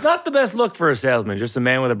 But it's not the best look for a salesman. Just a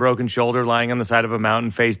man with a broken shoulder lying on the side of a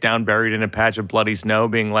mountain, face down, buried in a patch of bloody snow,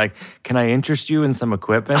 being like, can I interest you in some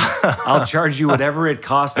equipment? I'll charge you whatever it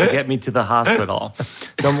costs to get me to the hospital.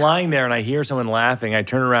 So I'm lying there and I hear someone laughing. I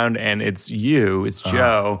turn around and it's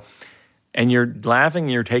Joe. And you're laughing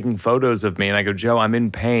and you're taking photos of me. And I go, Joe, I'm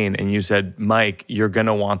in pain. And you said, Mike, you're going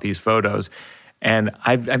to want these photos. And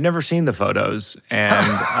I've never seen the photos, and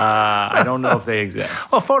I don't know if they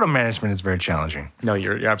exist. Well, photo management is very challenging. No,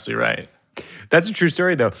 you're absolutely right. That's a true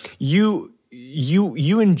story, though. You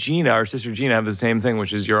and Gina, our sister Gina, have the same thing,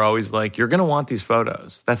 which is you're always like, you're going to want these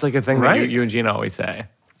photos. That's like a thing that you and Gina always say.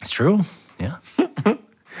 It's true. Yeah.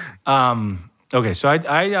 Okay, so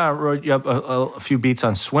I wrote you up a few beats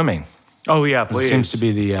on swimming. Oh, yeah, please. It seems to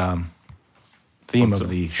be the theme of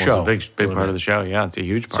the show. It's a big part of the show, yeah. It's a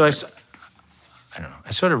huge part. So I don't know.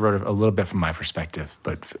 I sort of wrote a little bit from my perspective,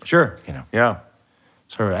 but sure, yeah.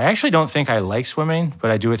 So I actually don't think I like swimming,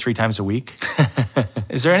 but I do it 3 times a week.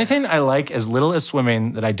 Is there anything I like as little as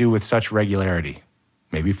swimming that I do with such regularity?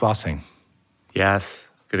 Maybe flossing. Yes,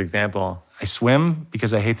 good example. I swim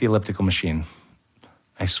because I hate the elliptical machine.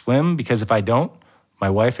 I swim because if I don't, my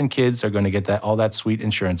wife and kids are going to get all that sweet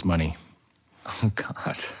insurance money. Oh,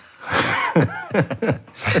 God.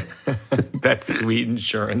 That sweet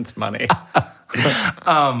insurance money.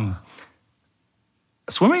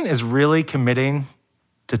 Swimming is really committing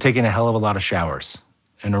to taking a hell of a lot of showers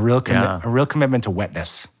and a real commitment to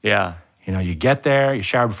wetness. Yeah. You know, you get there, you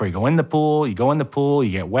shower before you go in the pool, you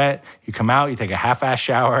get wet, you come out, you take a half-ass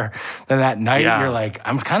shower. Then that night you're like,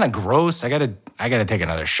 I'm kind of gross. I gotta take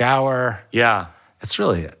another shower. Yeah. It's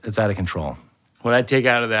out of control. What I take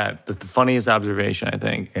out of that, the funniest observation, I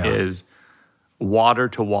think, is water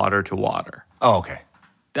to water to water. Oh, okay.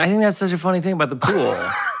 I think that's such a funny thing about the pool,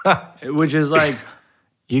 which is like,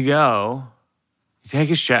 you go, you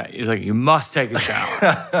take a shower. It's like, you must take a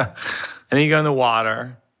shower. And then you go in the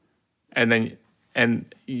water, and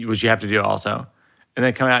which you have to do also. And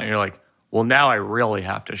then come out and you're like, well, now I really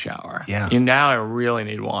have to shower. Yeah. Now I really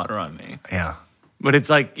need water on me. Yeah. But it's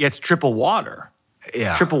like, it's triple water.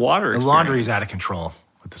 Yeah. Triple water experience. The laundry's out of control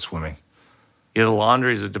with the swimming. Yeah, the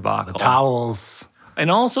laundry's a debacle. The towels.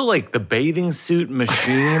 And also, like, the bathing suit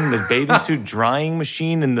machine, the bathing suit drying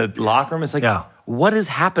machine in the locker room. It's like, what is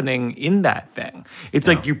happening in that thing? It's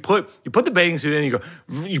like you put the bathing suit in,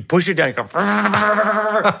 you push it down, you go,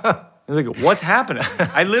 it's like, what's happening?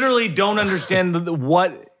 I literally don't understand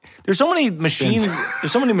what. There's so many machines.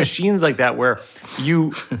 There's so many machines like that where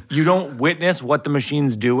you don't witness what the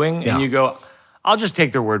machine's doing, and you go, I'll just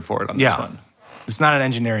take their word for it on this one. It's not an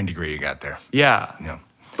engineering degree you got there. Yeah. Yeah.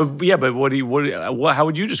 But how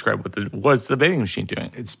would you describe what's the bathing machine doing?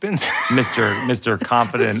 It spins. Mr.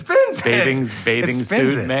 Confident bathing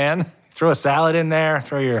suit man. Throw a salad in there,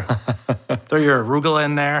 throw your arugula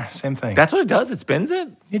in there, same thing. That's what it does? It spins it?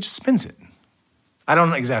 It just spins it. I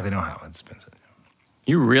don't exactly know how it spins it.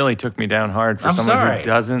 You really took me down hard for someone who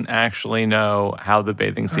doesn't actually know how the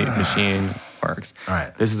bathing suit machine works. All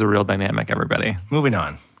right. This is the real dynamic, everybody. Moving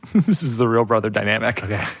on. This is the real brother dynamic.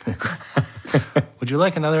 Okay. Would you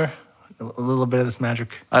like a little bit of this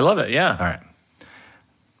magic? I love it, yeah. All right.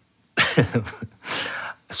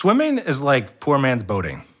 Swimming is like poor man's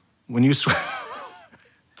boating. When you swim,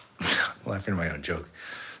 I'm laughing at my own joke.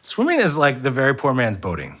 Swimming is like the very poor man's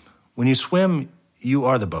boating. When you swim, you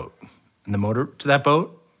are the boat. And the motor to that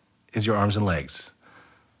boat is your arms and legs.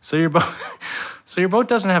 So your boat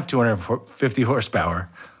doesn't have 250 horsepower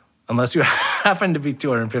unless you happen to be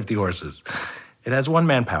 250 horses. It has one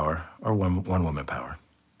man power or one woman power.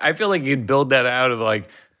 I feel like you'd build that out of like,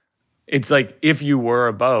 it's like if you were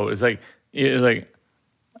a boat. It's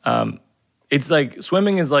like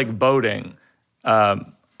swimming is like boating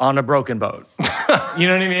on a broken boat. You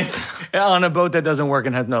know what I mean? On a boat that doesn't work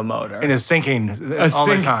and has no motor. And is sinking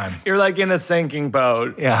the time. You're like in a sinking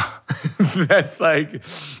boat. Yeah. That's like,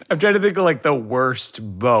 I'm trying to think of like the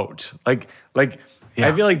worst boat. Like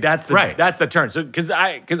I feel like that's the turn. So because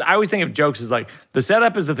I always think of jokes as like the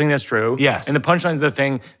setup is the thing that's true. Yes. And the punchline is the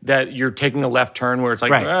thing that you're taking a left turn where it's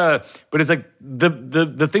like, but it's like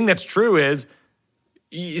the thing that's true is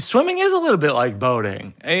swimming is a little bit like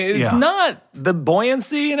boating. It's not the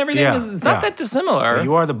buoyancy and everything. Yeah. It's not that dissimilar. Yeah,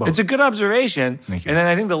 you are the boat. It's a good observation. Thank you. And then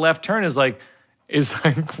I think the left turn is like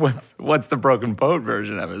what's the broken boat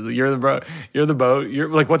version of it? You're the boat. You're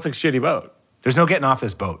like, what's a shitty boat? There's no getting off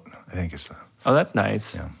this boat, I think it's. Oh, that's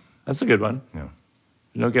nice. Yeah. That's a good one. Yeah.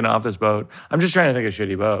 No getting off this boat. I'm just trying to think of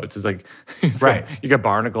shitty boats. It's like, you got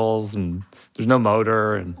barnacles and there's no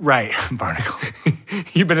motor. And Barnacles.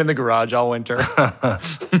 You've been in the garage all winter.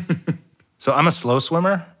 So I'm a slow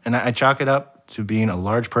swimmer, and I chalk it up to being a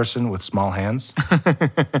large person with small hands.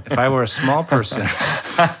 If I were a small person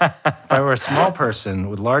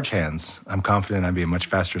with large hands, I'm confident I'd be a much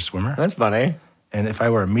faster swimmer. That's funny. And if I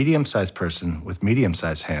were a medium-sized person with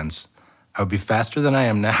medium-sized hands, I would be faster than I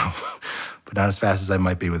am now, but not as fast as I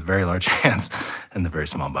might be with very large hands and the very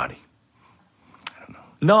small body. I don't know.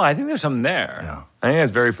 No, I think there's something there. Yeah. I think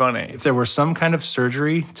that's very funny. If there were some kind of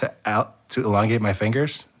surgery to elongate my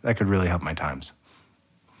fingers, that could really help my times.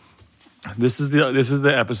 This is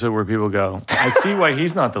the episode where people go, I see why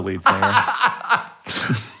he's not the lead singer.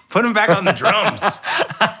 Put him back on the drums.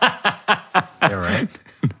 Yeah, right?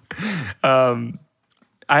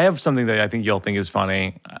 I have something that I think you'll think is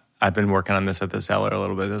funny. I've been working on this at the cellar a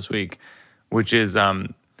little bit this week, which is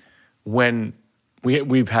when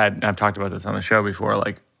we've had, I've talked about this on the show before,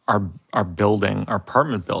 like our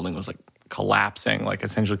apartment building was like collapsing, like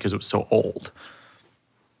essentially because it was so old.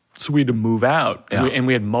 So we had to move out. Yeah. And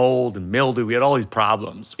we had mold and mildew. We had all these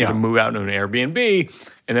problems. We had to move out into an Airbnb.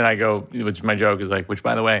 And then I go, which my joke is like, which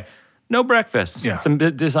by the way, no breakfast. Yeah. It's a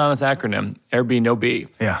bit dishonest acronym. Airbnb, no B.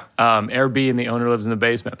 Yeah. Airbnb and the owner lives in the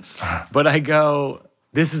basement. But I go,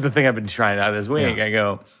 this is the thing I've been trying out this week.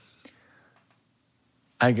 Yeah.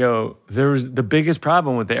 I go, there's the biggest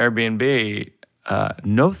problem with the Airbnb,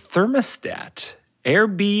 no thermostat.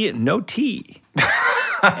 Airbnb, no T.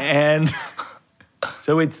 And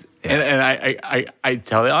so it's, and I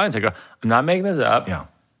tell the audience, I go, I'm not making this up. Yeah.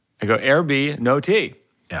 I go, Airbnb, no T.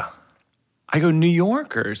 Yeah. I go, New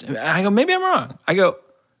Yorkers. And I go, maybe I'm wrong. I go,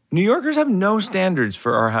 New Yorkers have no standards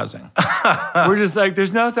for our housing. We're just like,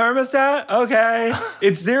 there's no thermostat? Okay.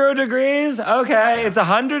 It's 0 degrees? Okay. It's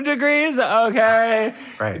 100 degrees? Okay.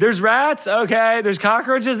 Right. There's rats? Okay. There's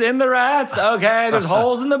cockroaches in the rats? Okay. There's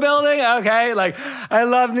holes in the building? Okay. Like, I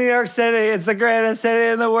love New York City. It's the greatest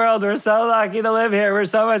city in the world. We're so lucky to live here. We're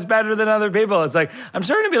so much better than other people. It's like, I'm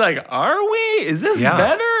starting to be like, are we? Is this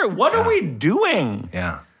better? What are we doing?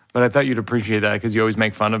 Yeah. But I thought you'd appreciate that because you always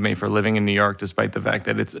make fun of me for living in New York despite the fact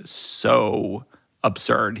that it's so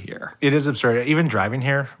absurd here. It is absurd. Even driving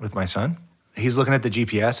here with my son, he's looking at the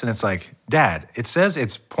GPS and it's like, Dad, it says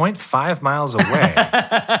it's 0.5 miles away.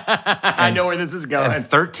 I know where this is going. In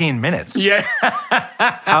 13 minutes. Yeah.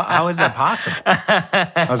 How is that possible?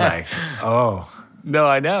 I was like, oh. No,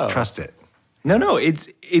 I know. Trust it. No, it's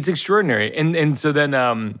extraordinary. And so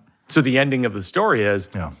then, so the ending of the story is,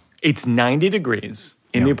 it's 90 degrees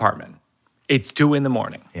in the apartment. It's 2 a.m.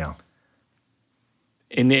 Yeah.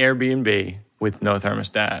 In the Airbnb with no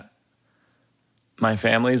thermostat. My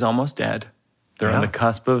family is almost dead. They're on the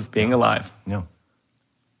cusp of being alive. Yeah.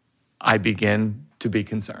 I begin to be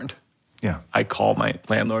concerned. Yeah. I call my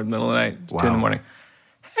landlord in the middle of the night, 2 a.m.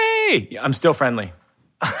 Hey, I'm still friendly.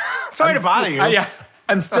 Sorry to bother you. Yeah.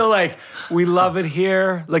 I'm still like, we love it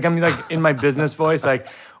here. Like, I'm like in my business voice, like,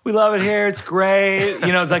 we love it here. It's great.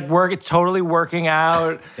 You know, it's like it's totally working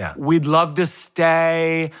out. Yeah. We'd love to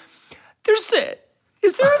stay. Is there a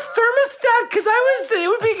thermostat? Because it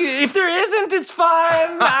would be, if there isn't, it's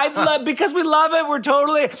fine. Because we love it.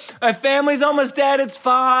 My family's almost dead. It's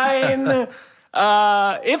fine. If there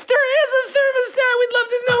is a thermostat, we'd love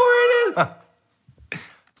to know where it is.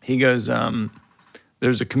 He goes,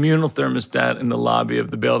 there's a communal thermostat in the lobby of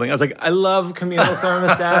the building. I was like, I love communal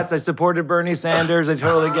thermostats. I supported Bernie Sanders. I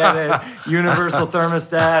totally get it. Universal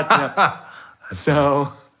thermostats.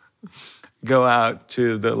 So go out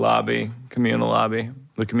to the lobby, communal lobby,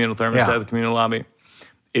 the communal thermostat, the communal lobby.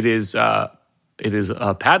 It is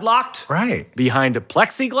padlocked. Right. Behind a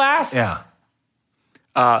plexiglass. Yeah.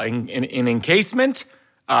 An encasement.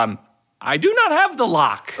 I do not have the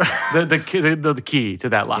lock, the key to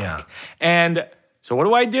that lock. Yeah. And so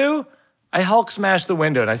what do? I Hulk smash the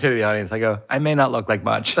window, and I say to the audience, I go, I may not look like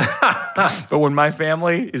much, but when my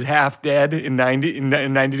family is half dead in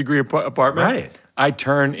 90-degree apartment, I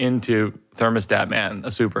turn into Thermostat Man, a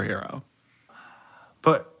superhero.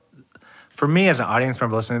 But for me as an audience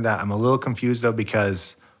member listening to that, I'm a little confused, though,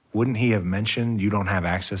 because wouldn't he have mentioned you don't have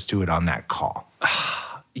access to it on that call?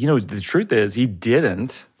 You know, the truth is he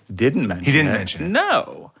didn't mention it. He didn't mention it?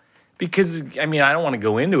 No. Because, I mean, I don't want to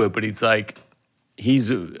go into it, but it's like,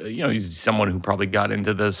 he's someone who probably got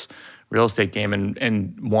into this real estate game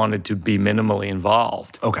and wanted to be minimally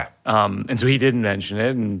involved. Okay. And so he didn't mention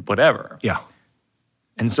it and whatever. Yeah.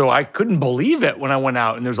 And so I couldn't believe it when I went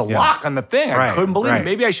out and there's a lock on the thing. I couldn't believe it.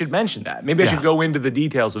 Maybe I should mention that. Maybe I should go into the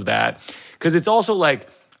details of that. Because it's also like,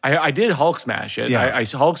 I did Hulk smash it. Yeah. I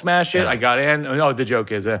Hulk smashed it. I got in. Oh, the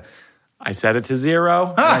joke is I set it to 0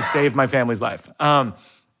 and I saved my family's life.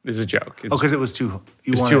 This is a joke. Because it was too... It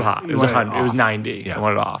was too hot. It was 100. It was 90. Yeah. I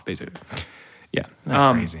wanted it off, basically. Yeah.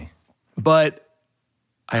 That's crazy. But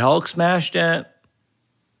I Hulk smashed it.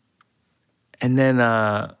 And then...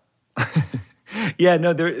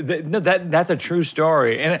 that's a true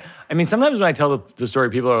story. And I mean, sometimes when I tell the story,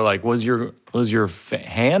 people are like, "Was your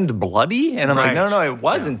hand bloody?" And I'm like, "No, it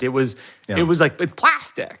wasn't. It was like it's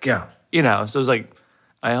plastic." Yeah. You know, so it's like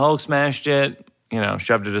I Hulk smashed it. You know,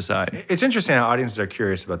 shoved it aside. It's interesting how audiences are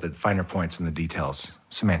curious about the finer points and the details,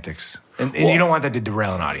 semantics, and you don't want that to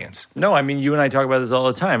derail an audience. No, I mean, you and I talk about this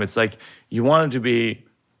all the time. It's like you want it to be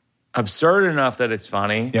absurd enough that it's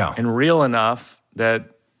funny, and real enough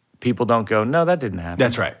that people don't go, no, that didn't happen.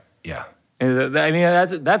 That's right. Yeah. And I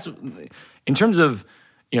mean, that's in terms of,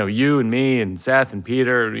 you know, you and me and Seth and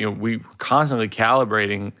Peter, you know, we constantly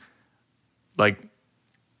calibrating, like,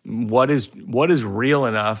 what is real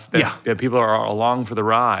enough that people are along for the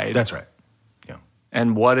ride. That's right. Yeah.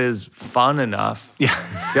 And what is fun enough,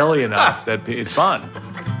 silly enough that it's fun.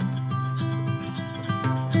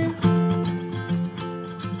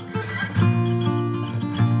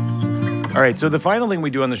 All right, so the final thing we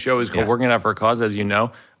do on the show is called Working It Out for a Cause, as you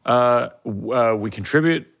know. We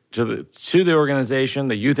contribute to the organization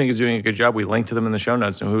that you think is doing a good job, we link to them in the show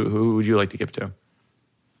notes. And who would you like to give to?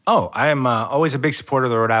 Oh, I am always a big supporter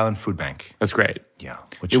of the Rhode Island Food Bank. That's great. Yeah.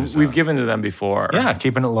 We've given to them before. Yeah,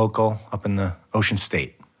 keeping it local up in the Ocean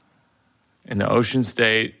State. In the Ocean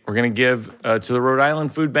State. We're going to give to the Rhode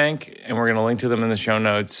Island Food Bank, and we're going to link to them in the show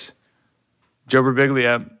notes. Joe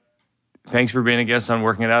Birbiglia, thanks for being a guest on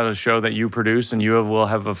Working It Out, a show that you produce and will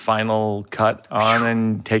have a final cut on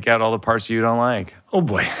and take out all the parts you don't like. Oh,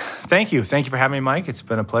 boy. Thank you. Thank you for having me, Mike. It's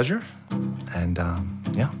been a pleasure. And,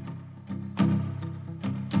 yeah.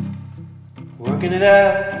 Working it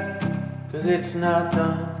out, 'cause it's not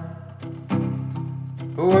done.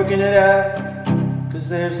 We're working it out, 'cause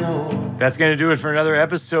there's no... That's going to do it for another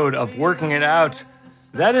episode of Working It Out.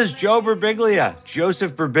 That is Joe Birbiglia,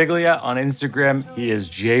 Joseph Birbiglia. On Instagram, he is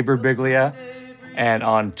J Birbiglia. And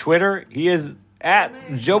on Twitter, he is at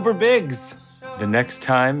Joe Birbigs. The next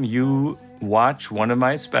time you watch one of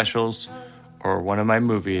my specials or one of my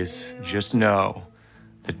movies, just know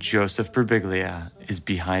that Joseph Birbiglia is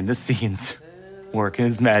behind the scenes, working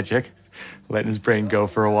his magic, letting his brain go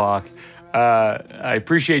for a walk. I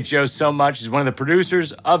appreciate Joe so much. He's one of the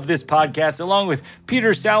producers of this podcast, along with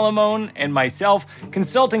Peter Salamone and myself.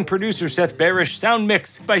 Consulting producer Seth Barish. Sound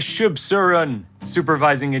mix by Shub Surun.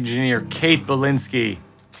 Supervising engineer Kate Belinsky.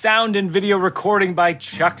 Sound and video recording by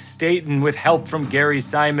Chuck Staten with help from Gary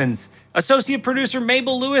Simons. Associate producer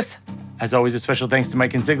Mabel Lewis. As always, a special thanks to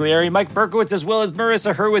Mike Consigliere, Mike Berkowitz, as well as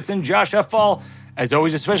Marissa Hurwitz and Josh Fall. As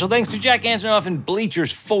always, a special thanks to Jack Antonoff and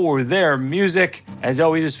Bleachers for their music. As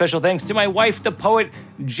always, a special thanks to my wife, the poet,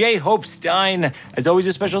 J. Hope Stein. As always,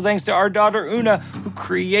 a special thanks to our daughter, Una, who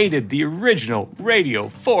created the original Radio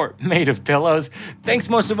 4 Made of Pillows. Thanks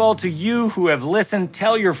most of all to you who have listened.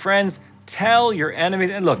 Tell your friends, tell your enemies.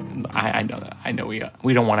 And look, I know that. I know we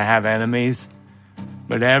don't want to have enemies.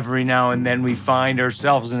 But every now and then we find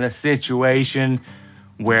ourselves in a situation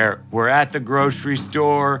where we're at the grocery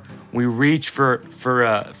store. We reach for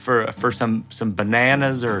some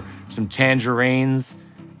bananas or some tangerines,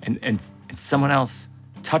 and someone else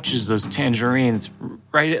touches those tangerines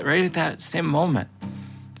right at that same moment,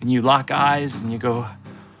 and you lock eyes and you go,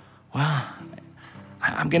 "Well,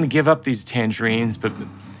 I'm going to give up these tangerines, but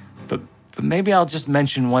maybe I'll just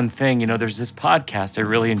mention one thing. You know, there's this podcast I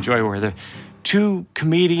really enjoy where the two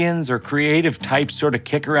comedians or creative types sort of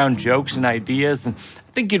kick around jokes and ideas, and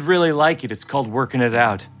I think you'd really like it. It's called Working It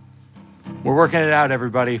Out." We're working it out,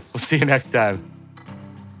 everybody. We'll see you next time.